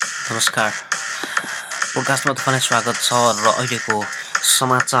नमस्कार पोडकास्टमा तपाईँलाई स्वागत छ र अहिलेको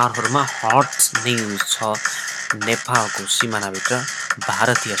समाचारहरूमा हट न्युज छ। नेपालको सिमानाभित्र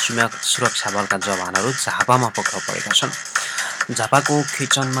भारतीय सुरक्षा बलका जवानहरू झापामा पक्राउ परेका छन्। झापाको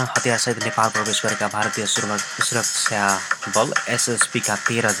खिचनमा हतियारसहित नेपाल प्रवेश गरेका भारतीय सुरक्षा बल एसएसबीका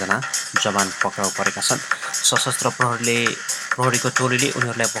 13 जना जवान पक्राउ परेका छन्। सशस्त्र प्रहरीको टोलीले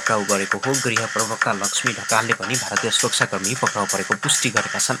उनीहरूलाई पक्राउ गरेको हो। गृह प्रवक्ता लक्ष्मी ढकालले पनि भारतीय सुरक्षाकर्मी पक्राउ परेको पुष्टि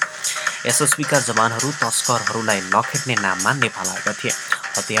गरेका छन्। एसएसबीका जवानहरू तस्करहरूलाई लखेट्ने नाममा नेपाल आएका थिए।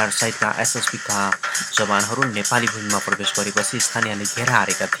 हतियारसहितका एसएसबीका जवानहरू नेपाली भूमिमा प्रवेश गरेपछि स्थानीयले घेरा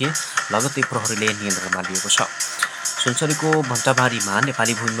हारेका थिए। लगत्तै प्रहरीले नियन्त्रणमा लिएको छ। सुनसरीको भट्टाबारीमा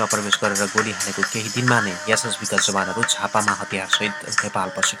नेपाली भूमिमा प्रवेश गरेर गोली हानेको केही दिनमा नै एसएसबीका जवानहरू झापामा हतियारसहित नेपाल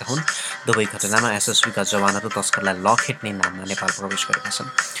पसेका हुन्। दुवै घटनामा एसएसबीका जवानहरू तस्करलाई लखेट्ने नाममा नेपाल प्रवेश गरेका छन्।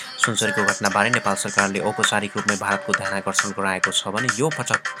 सुनसरीको घटनाबारे नेपाल सरकारले औपचारिक रूपमै भारतको ध्यानाकर्षण गराएको छ भने यो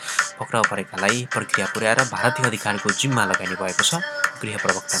पटक पक्राउ परेकालाई प्रक्रिया पुर्याएर भारतीय अधिकारीको जिम्मा लगाइने भएको छ। गृह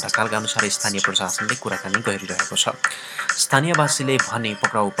प्रवक्ता ढकालका अनुसार स्थानीय प्रशासनले कुराकानी गरिरहेको छ। स्थानीयवासीले भने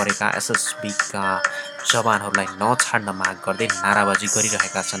पक्राउ परेका एसएसबीका जवानहरूलाई नछाड्न माग गर्दै नाराबाजी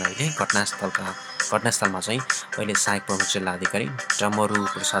गरिरहेका छन्। अहिले घटनास्थलमा चाहिँ अहिले सहायक प्रमुख जिल्ला अधिकारी डमरू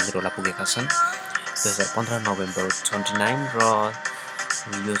प्रसाद निरौला पुगेका छन्। 2015 नोभेम्बर 29 र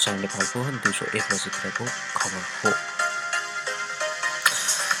यो चाहिँ नेपालको दिउँसो 1 बजेतिरको खबर हो।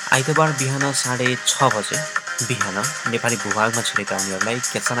 आइतबार बिहान 6:30 बजे बिहान नेपाली भूभागमा छिरेका उनीहरूलाई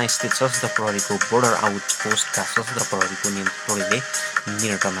केचना स्थित सशस्त्र प्रहरीको बोर्डर आउट पोस्टका सशस्त्र प्रहरीको टोलीले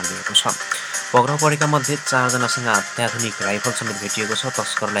नियन्त्रणमा लिएको छ। पक्राउ परेका मध्ये 4 जनासँग अत्याधुनिक राइफल समेत भेटिएको छ।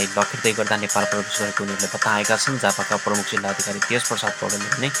 तस्करलाई लखेट्दै गर्दा नेपाल प्रवेश गरेको उनीहरूले बताएका छन्। झापाका प्रमुख जिल्ला अधिकारी तेज प्रसाद पौडेलले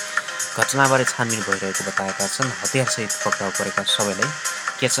भने घटनाबारे छानबिन भइरहेको बताएका छन्। हतियारसहित पक्राउ परेका सबैलाई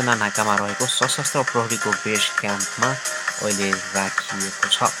केचना नाकामा रहेको सशस्त्र प्रहरीको बेस क्याम्पमा अहिले राखिएको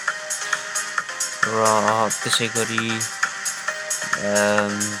छ। र त्यसै गरी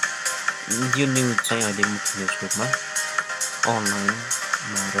यो न्युज चाहिँ अहिले मुख्य न्युज रूपमा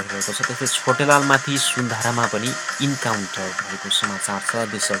अनलाइनमा रहिरहेको छ। त्यस्तै छोटेलालमाथि सुन्धारामा पनि इन्काउन्टर भएको समाचार छ।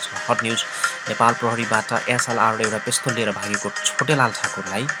 दिस छ हट न्युज। नेपाल प्रहरीबाट एसएलआर एउटा पिस्तोल लिएर भागेको छोटेलाल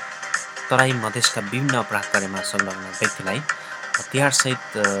ठाकुरलाई तराई मधेसका विभिन्न अपराध कार्यमा संलग्न व्यक्तिलाई हतियारसहित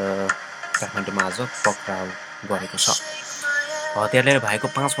काठमाडौँमा आज पक्राउ गरेको छ। हतियार लिएर भागेको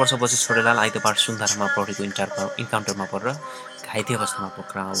 5 वर्षपछि छोटेलाल आइतबार सुन्धारामा प्रहरीको इन्काउन्टरमा परेर घाइते अवस्थामा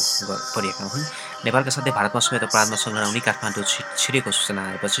पक्राउ परेका हुन्। नेपालका साथै भारतमा समेत अपराधमा संलग्न उनी काठमाडौँ छिरेको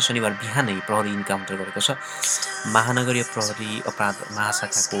सूचना आएपछि शनिबार बिहानै प्रहरी इन्काउन्टर गरेको छ। महानगरीय प्रहरी अपराध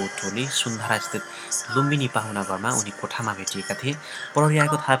महाशाखाको टोली सुन्धारास्थित लुम्बिनी पाहुना घरमा उनी कोठामा भेटिएका थिए। प्रहरी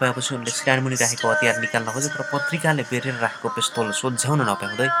आएको थाहा पाएपछि उनले सिरानीमुनि राखेको हतियार निकाल्न खोजे तर पत्रिकाले बेरेर राखेको पिस्तोल सोझ्याउन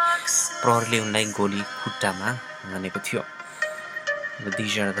नपाउँदै प्रहरीले उनलाई गोली खुट्टामा हानेको थियो।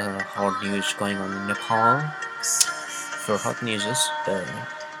 These are the hot news going on in Nepal. For hot news,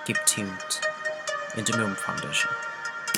 keep tuned into Moon Foundation.